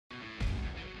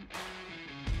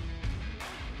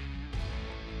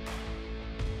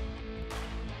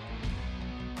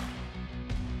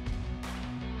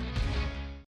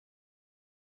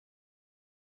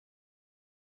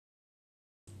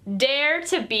Dare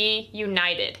to be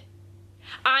united.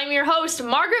 I'm your host,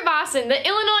 Margaret Vossen, the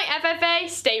Illinois FFA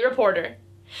State Reporter.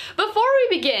 Before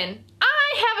we begin,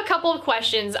 I have a couple of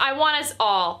questions I want us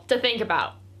all to think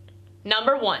about.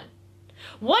 Number 1,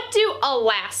 what do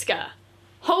Alaska,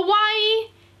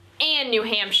 Hawaii, and New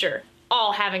Hampshire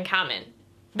all have in common?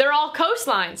 They're all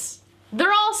coastlines.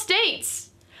 They're all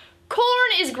states. Corn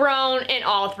is grown in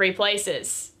all 3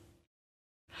 places.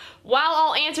 While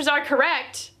all answers are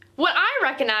correct, what I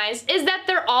recognize is that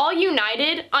they're all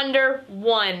united under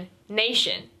one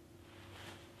nation.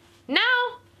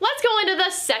 Now, let's go into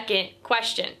the second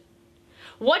question.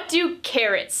 What do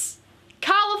carrots,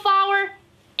 cauliflower,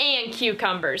 and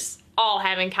cucumbers all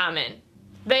have in common?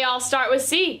 They all start with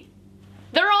C.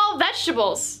 They're all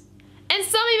vegetables. And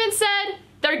some even said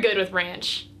they're good with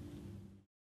ranch.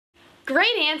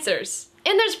 Great answers.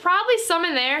 And there's probably some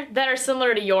in there that are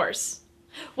similar to yours.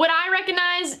 What I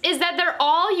recognize is that they're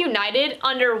all united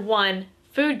under one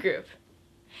food group.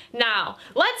 Now,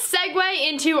 let's segue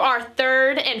into our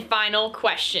third and final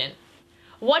question.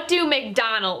 What do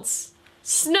McDonald's,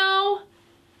 snow,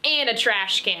 and a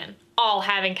trash can all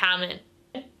have in common?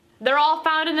 They're all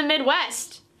found in the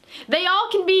Midwest. They all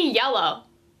can be yellow,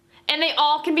 and they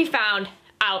all can be found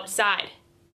outside.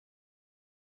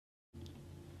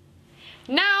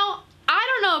 Now, I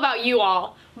don't know about you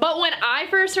all, but when I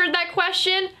first heard that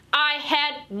question, I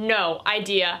had no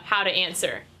idea how to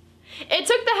answer. It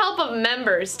took the help of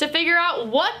members to figure out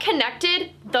what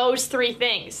connected those 3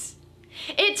 things.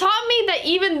 It taught me that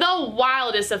even the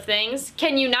wildest of things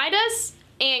can unite us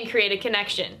and create a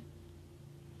connection.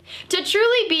 To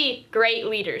truly be great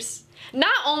leaders,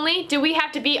 not only do we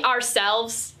have to be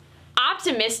ourselves,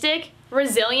 optimistic,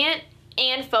 resilient,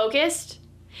 and focused,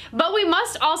 but we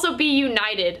must also be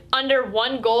united under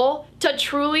one goal to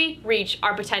truly reach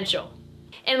our potential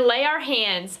and lay our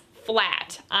hands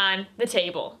flat on the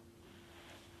table.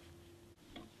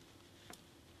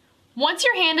 Once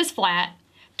your hand is flat,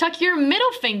 tuck your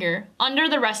middle finger under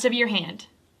the rest of your hand.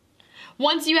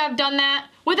 Once you have done that,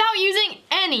 without using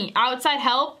any outside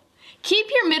help, keep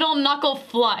your middle knuckle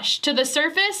flush to the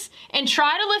surface and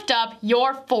try to lift up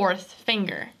your 4th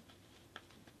finger.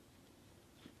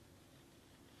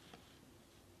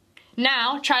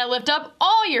 Now, try to lift up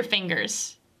all your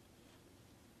fingers.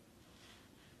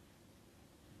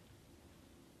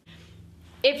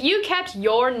 If you kept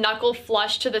your knuckle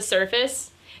flush to the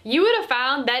surface, you would have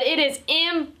found that it is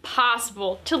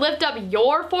impossible to lift up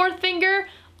your 4th finger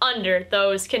under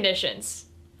those conditions.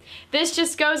 This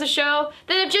just goes to show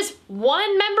that if just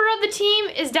one member of the team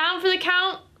is down for the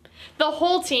count, the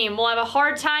whole team will have a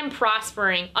hard time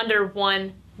prospering under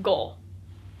one goal.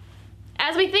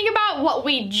 As we think about what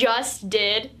we just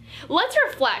did, let's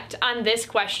reflect on this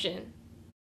question.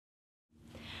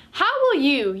 How will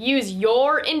you use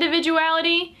your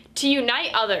individuality to unite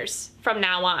others from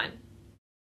now on?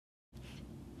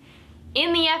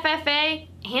 In the FFA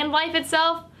and life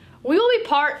itself, we will be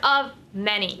part of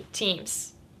many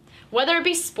teams, whether it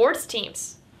be sports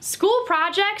teams, school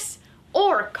projects,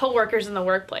 or coworkers in the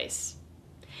workplace.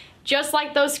 Just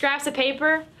like those scraps of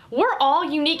paper, we're all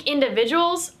unique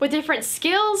individuals with different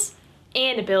skills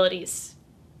and abilities.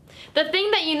 The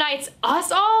thing that unites us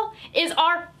all is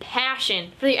our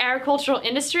passion for the agricultural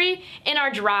industry and our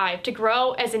drive to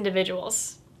grow as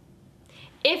individuals.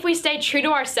 If we stay true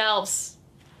to ourselves,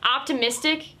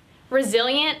 optimistic,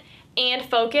 resilient, and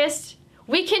focused,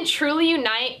 we can truly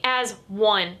unite as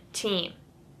one team.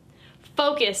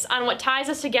 Focus on what ties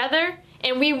us together,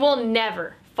 and we will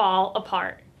never fall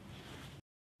apart.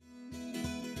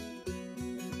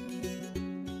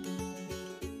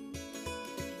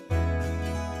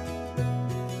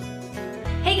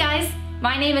 Hey guys,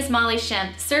 my name is Molly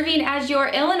Schemp, serving as your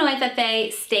Illinois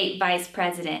FFA State Vice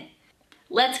President.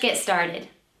 Let's get started.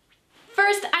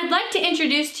 First, I'd like to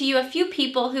introduce to you a few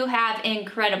people who have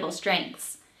incredible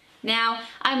strengths. Now,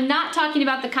 I'm not talking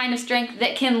about the kind of strength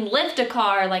that can lift a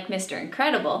car like Mr.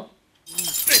 Incredible.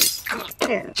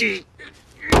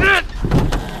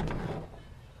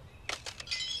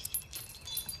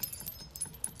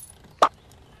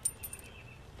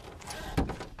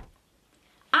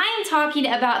 I am talking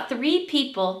about 3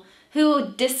 people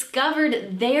who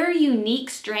discovered their unique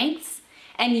strengths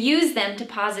and used them to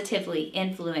positively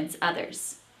influence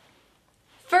others.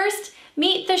 First,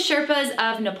 meet the Sherpas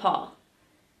of Nepal.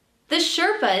 The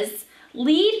Sherpas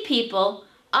lead people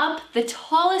up the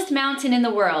tallest mountain in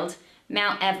the world,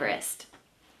 Mount Everest.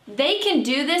 They can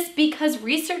do this because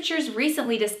researchers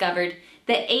recently discovered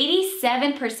that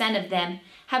 87% of them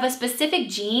have a specific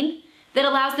gene that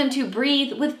allows them to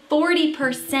breathe with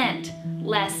 40%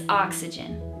 less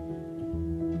oxygen.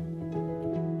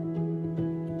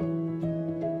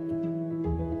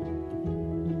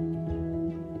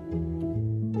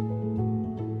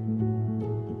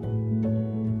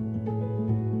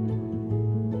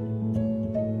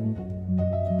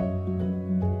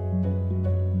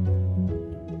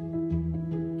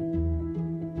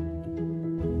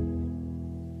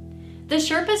 The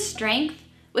Sherpa's strength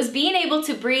was being able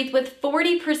to breathe with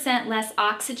 40% less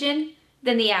oxygen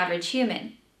than the average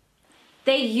human.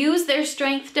 They use their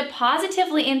strength to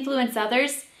positively influence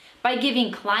others by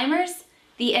giving climbers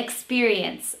the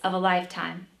experience of a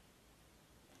lifetime.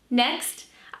 Next,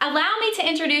 allow me to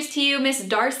introduce to you Miss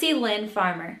Darcy Lynn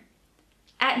Farmer.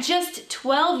 At just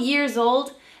 12 years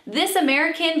old, this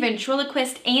American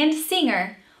ventriloquist and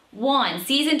singer won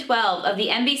season 12 of the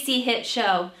NBC hit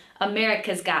show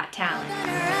America's Got Talent.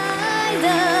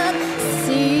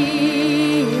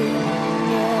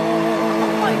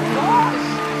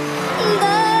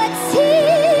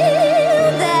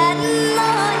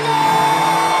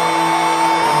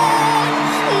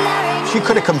 She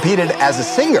could have competed as a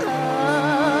singer,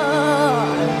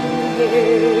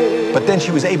 but then she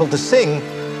was able to sing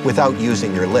without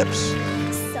using her lips.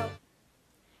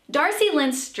 Darcy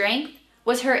Lynn's strength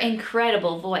was her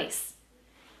incredible voice.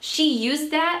 She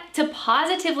used that to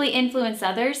positively influence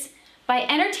others by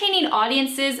entertaining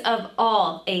audiences of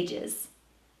all ages.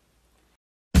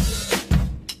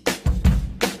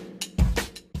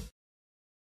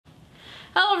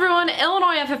 Hello everyone,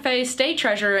 Illinois FFA State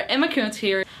Treasurer Emma Kuntz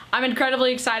here. I'm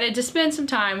incredibly excited to spend some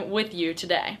time with you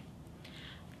today.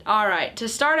 Alright, to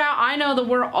start out, I know that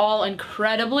we're all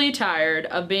incredibly tired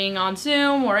of being on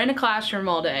Zoom or in a classroom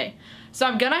all day. So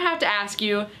I'm gonna have to ask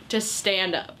you to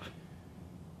stand up.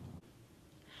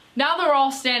 Now that we're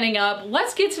all standing up,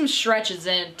 let's get some stretches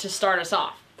in to start us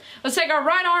off. Let's take our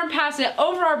right arm, pass it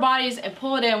over our bodies, and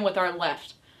pull it in with our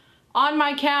left. On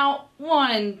my count,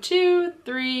 1, 2,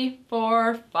 3,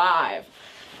 4, 5.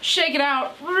 Shake it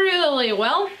out really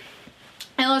well.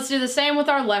 And let's do the same with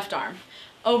our left arm.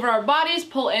 Over our bodies,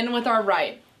 pull in with our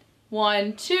right.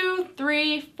 1, 2,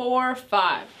 3, 4,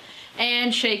 5.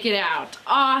 And shake it out.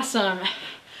 Awesome.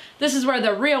 This is where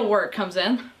the real work comes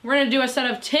in. We're gonna do a set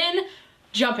of 10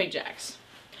 jumping jacks.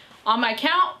 On my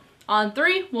count, on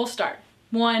 3, we'll start.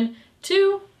 1,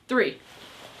 2, 3.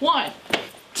 1,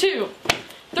 2,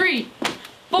 3,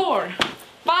 4,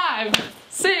 5,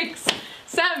 6,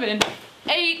 7,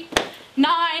 8,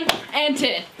 9, and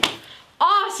 10.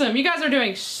 Awesome, you guys are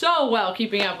doing so well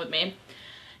keeping up with me.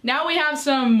 Now we have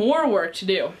some more work to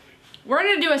do. We're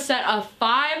gonna do a set of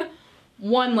 5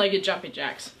 one-legged jumping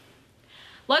jacks.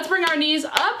 Let's bring our knees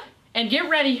up and get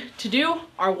ready to do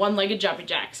our one-legged jumping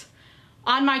jacks.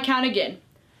 On my count again.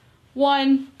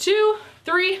 1, 2,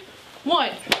 3,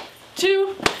 1,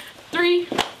 2, 3,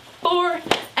 4,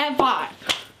 and 5.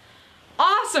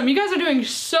 Awesome, you guys are doing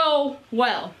so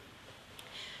well.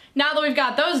 Now that we've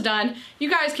got those done, you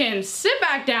guys can sit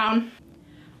back down.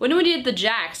 When we did the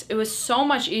jacks, it was so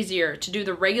much easier to do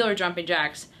the regular jumping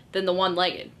jacks than the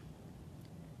one-legged.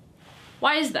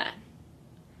 Why is that?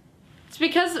 It's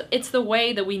because it's the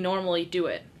way that we normally do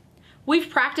it. We've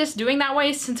practiced doing that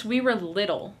way since we were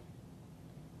little.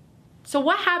 So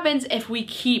what happens if we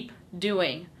keep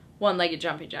doing one-legged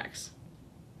jumping jacks?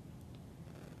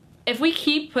 If we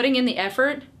keep putting in the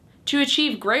effort to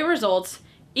achieve great results,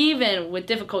 even with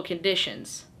difficult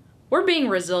conditions, we're being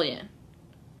resilient.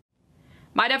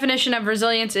 My definition of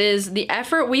resilience is the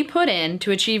effort we put in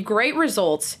to achieve great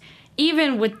results,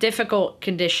 even with difficult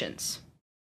conditions.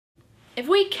 If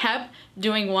we kept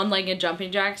doing one-legged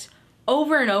jumping jacks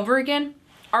over and over again,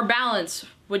 our balance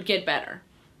would get better.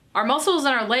 Our muscles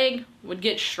in our leg would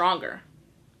get stronger.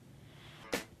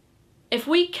 If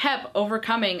we kept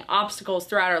overcoming obstacles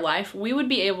throughout our life, we would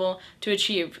be able to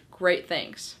achieve great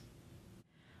things.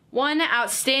 One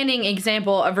outstanding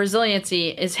example of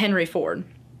resiliency is Henry Ford.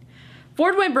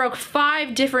 Ford went broke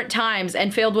 5 different times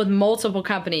and failed with multiple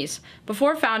companies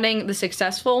before founding the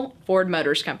successful Ford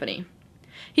Motors Company.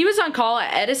 He was on call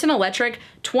at Edison Electric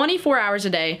 24 hours a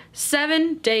day,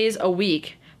 7 days a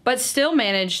week, but still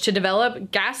managed to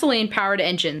develop gasoline-powered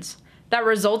engines that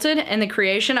resulted in the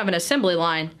creation of an assembly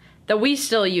line that we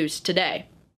still use today.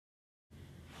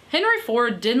 Henry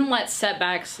Ford didn't let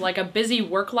setbacks like a busy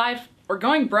work life or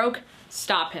going broke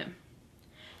stop him.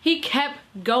 He kept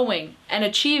going and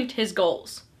achieved his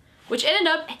goals, which ended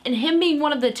up in him being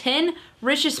one of the 10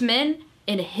 richest men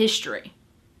in history.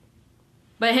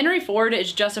 But Henry Ford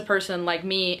is just a person like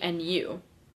me and you.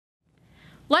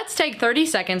 Let's take 30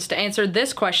 seconds to answer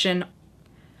this question.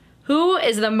 Who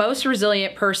is the most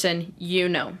resilient person you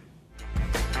know?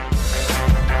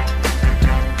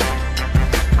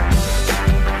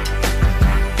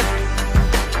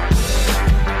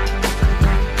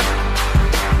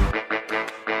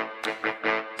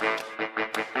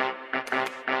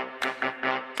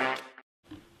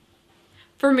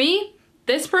 For me,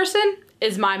 this person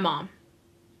is my mom.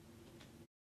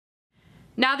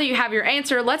 Now that you have your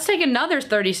answer, let's take another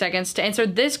 30 seconds to answer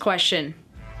this question.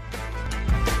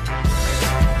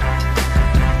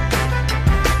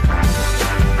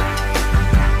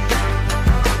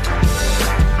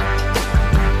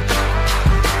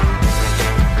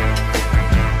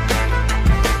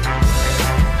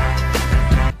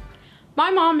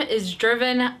 mom is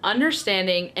driven,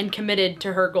 understanding, and committed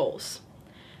to her goals.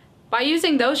 By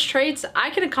using those traits, I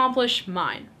can accomplish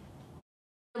mine.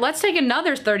 Let's take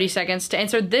another 30 seconds to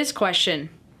answer this question.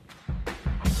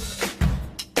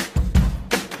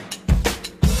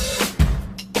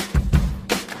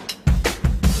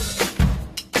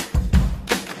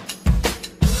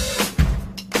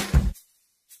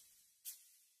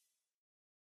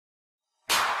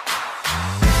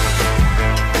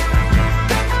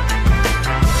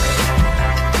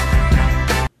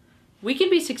 We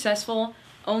can be successful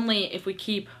only if we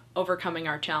keep overcoming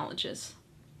our challenges.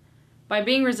 By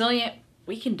being resilient,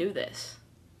 we can do this.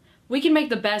 We can make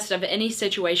the best of any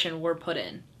situation we're put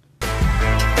in.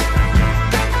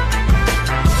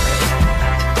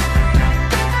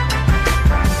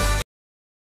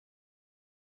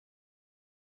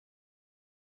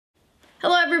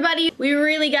 Hello everybody, we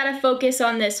really gotta focus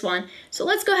on this one. So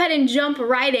let's go ahead and jump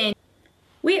right in.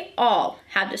 We all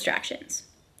have distractions.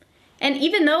 And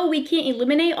even though we can't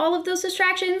eliminate all of those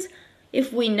distractions,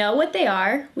 if we know what they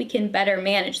are, we can better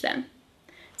manage them.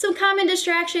 Some common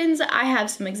distractions, I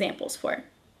have some examples for.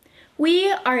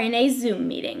 We are in a Zoom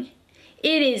meeting.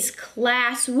 It is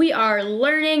class, we are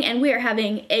learning, and we are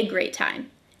having a great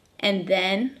time. And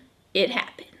then it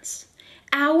happens.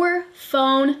 Our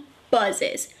phone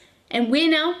buzzes, and we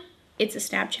know it's a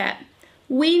Snapchat.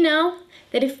 We know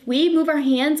that if we move our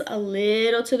hands a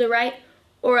little to the right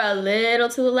or a little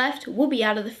to the left, we'll be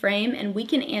out of the frame and we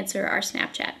can answer our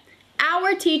Snapchat.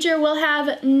 Our teacher will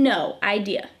have no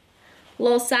idea.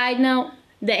 Little side note,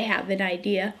 they have an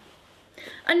idea.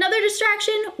 Another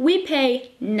distraction, we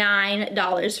pay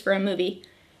 $9 for a movie.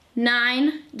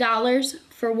 $9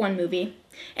 for one movie.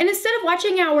 And instead of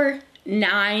watching our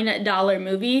 $9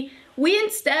 movie, we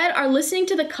instead are listening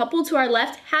to the couple to our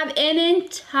left have an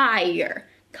entire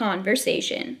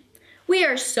conversation. We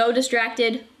are so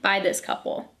distracted by this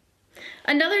couple.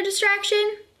 Another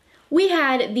distraction, we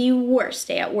had the worst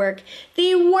day at work,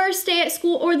 the worst day at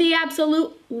school, or the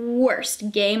absolute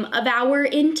worst game of our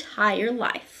entire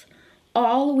life.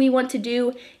 All we want to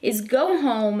do is go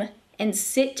home and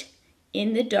sit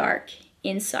in the dark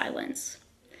in silence.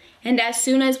 And as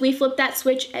soon as we flip that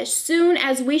switch, as soon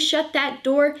as we shut that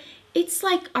door, it's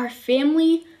like our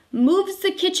family moves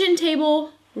the kitchen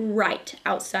table right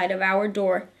outside of our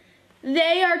door.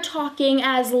 They are talking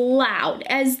as loud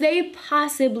as they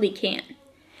possibly can.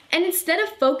 And instead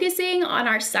of focusing on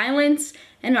our silence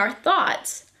and our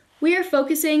thoughts, we are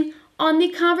focusing on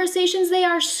the conversations they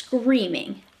are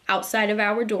screaming outside of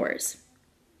our doors.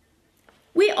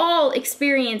 We all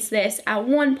experience this at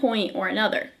one point or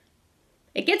another.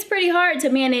 It gets pretty hard to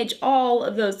manage all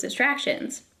of those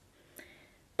distractions.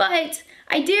 But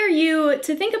I dare you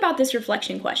to think about this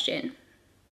reflection question.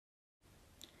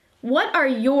 What are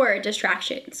your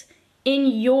distractions in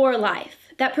your life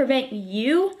that prevent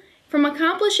you from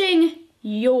accomplishing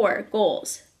your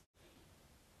goals?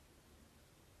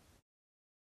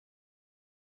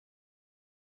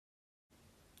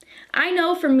 I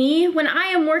know for me, when I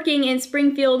am working in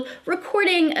Springfield,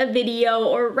 recording a video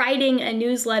or writing a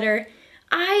newsletter,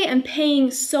 I am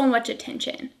paying so much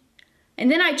attention.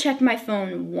 And then I check my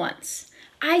phone once.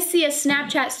 I see a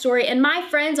Snapchat story and my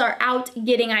friends are out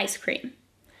getting ice cream.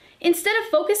 Instead of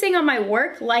focusing on my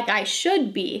work like I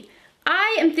should be,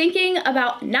 I am thinking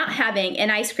about not having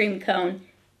an ice cream cone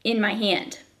in my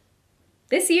hand.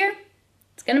 This year,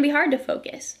 it's gonna be hard to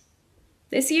focus.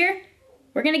 This year,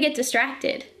 we're gonna get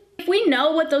distracted. If we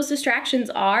know what those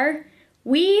distractions are,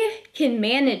 we can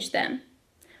manage them.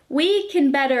 We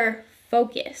can better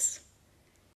focus.